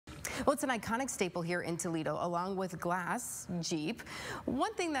Well, it's an iconic staple here in Toledo, along with Glass, Jeep.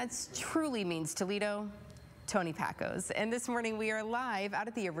 One thing that truly means Toledo, Tony Packo's. And this morning we are live out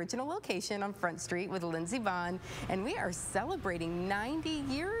at the original location on Front Street with Lindsay Vaughn, and we are celebrating 90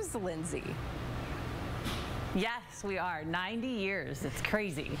 years, Lindsay. Yes, we are. 90 years. It's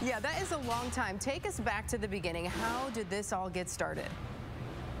crazy. Yeah, that is a long time. Take us back to the beginning. How did this all get started?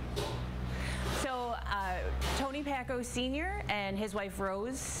 So Tony Packo Sr. and his wife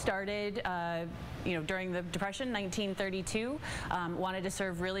Rose started during the Depression, 1932, wanted to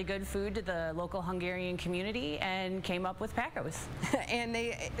serve really good food to the local Hungarian community and came up with Packo's.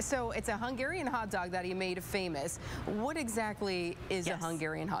 And so it's a Hungarian hot dog that he made famous. What exactly is a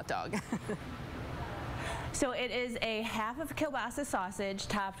Hungarian hot dog? So it is a half of kielbasa sausage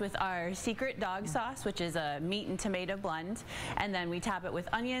topped with our secret dog sauce, which is a meat and tomato blend. And then we top it with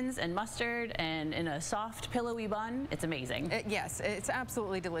onions and mustard and in a soft, pillowy bun. It's amazing. Yes, it's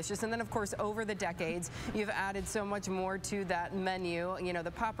absolutely delicious. And then, of course, over the decades, you've added so much more to that menu. You know,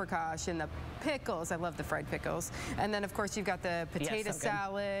 the paprikash and the pickles. I love the fried pickles. And then, of course, you've got the potato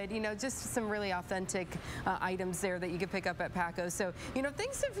salad. You know, just some really authentic items there that you can pick up at Packo's. So, you know,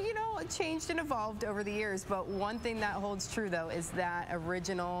 things have, changed and evolved over the years. But one thing that holds true, though, is that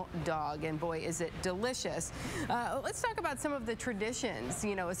original dog, and boy, is it delicious. Let's talk about some of the traditions,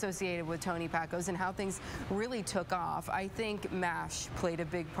 associated with Tony Packo's and how things really took off. I think MASH played a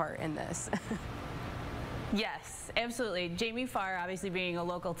big part in this. Yes, absolutely. Jamie Farr, obviously being a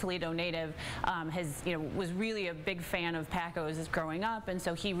local Toledo native, was really a big fan of Packo's as growing up, and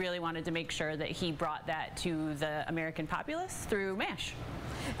so he really wanted to make sure that he brought that to the American populace through MASH.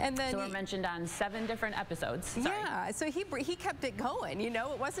 And then so we're mentioned on 7 different episodes. Sorry. Yeah, so he kept it going.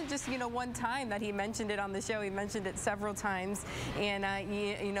 It wasn't just one time that he mentioned it on the show. He mentioned it several times, and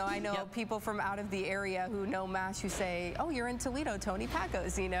I know people from out of the area who know MASH who say, "Oh, you're in Toledo, Tony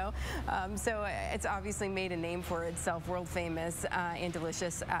Packo's." So it's obviously made a name for itself, world famous and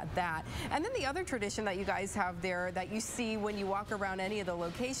delicious at that. And then the other tradition that you guys have there that you see when you walk around any of the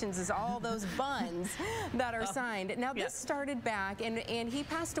locations is all those buns that are signed. Now this started back, and he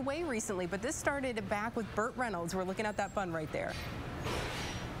passed away recently, but this started back with Burt Reynolds. We're looking at that bun right there.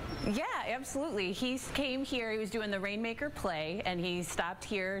 Yeah, absolutely. He came here, he was doing the Rainmaker play, and he stopped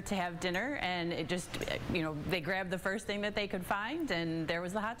here to have dinner, and it just, they grabbed the first thing that they could find, and there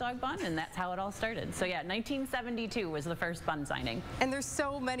was the hot dog bun, and that's how it all started. So yeah, 1972 was the first bun signing. And there's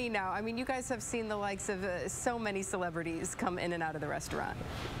so many now. I mean, you guys have seen the likes of so many celebrities come in and out of the restaurant.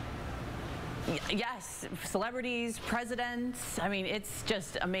 Yes, celebrities, presidents, I mean, it's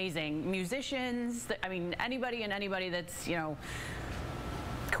just amazing. Musicians, I mean, anybody that's,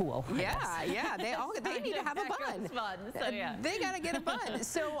 cool. Yeah, they need to have a bun. Fun, so yeah. They got to get a bun.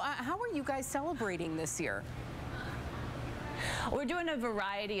 So how are you guys celebrating this year? We're doing a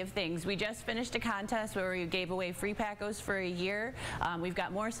variety of things. We just finished a contest where we gave away free Packo's for a year. We've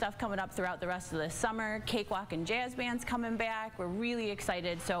got more stuff coming up throughout the rest of the summer. Cakewalk and jazz bands coming back. We're really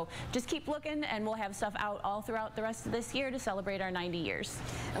excited. So just keep looking, and we'll have stuff out all throughout the rest of this year to celebrate our 90 years.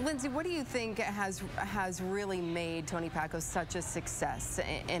 Lindsay, what do you think has really made Tony Packo such a success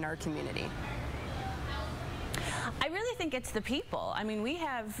in our community? I really think it's the people. I mean, we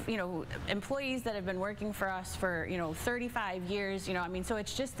have, employees that have been working for us for, 35 years, I mean, so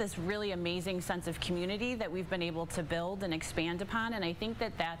it's just this really amazing sense of community that we've been able to build and expand upon, and I think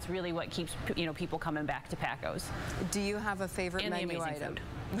that that's really what keeps, people coming back to Packo's. Do you have a favorite menu item? Food.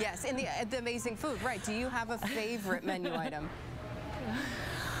 Yes, and the amazing food, right. Do you have a favorite menu item?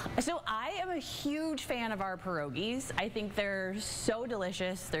 So I am a huge fan of our pierogies. I think they're so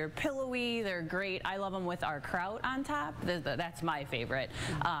delicious. They're pillowy. They're great. I love them with our kraut on top. That's my favorite.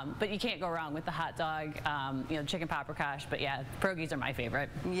 But you can't go wrong with the hot dog, chicken paprikash. But yeah, pierogies are my favorite.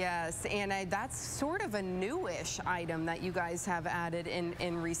 Yes, and that's sort of a newish item that you guys have added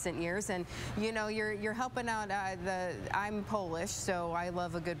in recent years. And you're helping out. I'm Polish, so I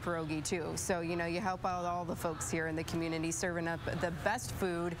love a good pierogi too. So you help out all the folks here in the community, serving up the best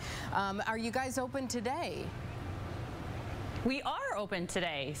food. Are you guys open today? We are open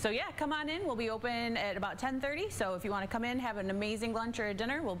today. So yeah, come on in. We'll be open at about 10:30. So if you want to come in, have an amazing lunch or a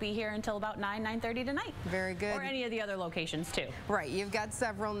dinner, we'll be here until about 9:30 tonight. Very good. Or any of the other locations too. Right. You've got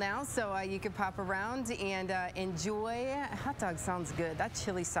several now, so you can pop around and enjoy. Hot dog sounds good. That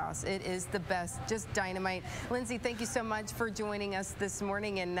chili sauce, it is the best. Just dynamite. Lindsay, thank you so much for joining us this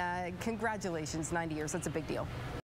morning, and congratulations, 90 years. That's a big deal.